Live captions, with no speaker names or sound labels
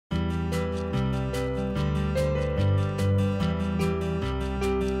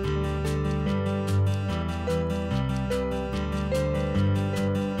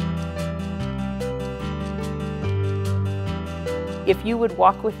if you would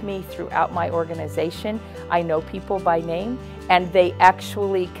walk with me throughout my organization, I know people by name, and they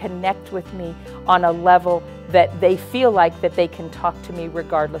actually connect with me on a level that they feel like that they can talk to me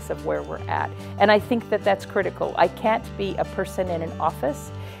regardless of where we're at. And I think that that's critical. I can't be a person in an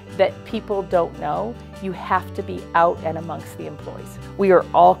office that people don't know. You have to be out and amongst the employees. We are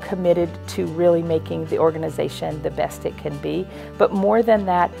all committed to really making the organization the best it can be, but more than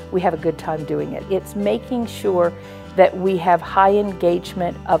that, we have a good time doing it. It's making sure that we have high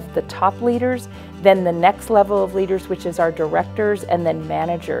engagement of the top leaders, then the next level of leaders, which is our directors, and then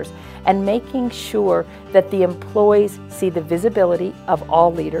managers, and making sure that the employees see the visibility of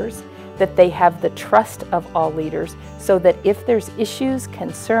all leaders, that they have the trust of all leaders, so that if there's issues,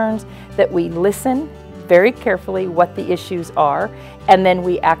 concerns, that we listen very carefully what the issues are, and then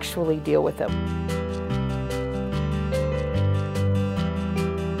we actually deal with them.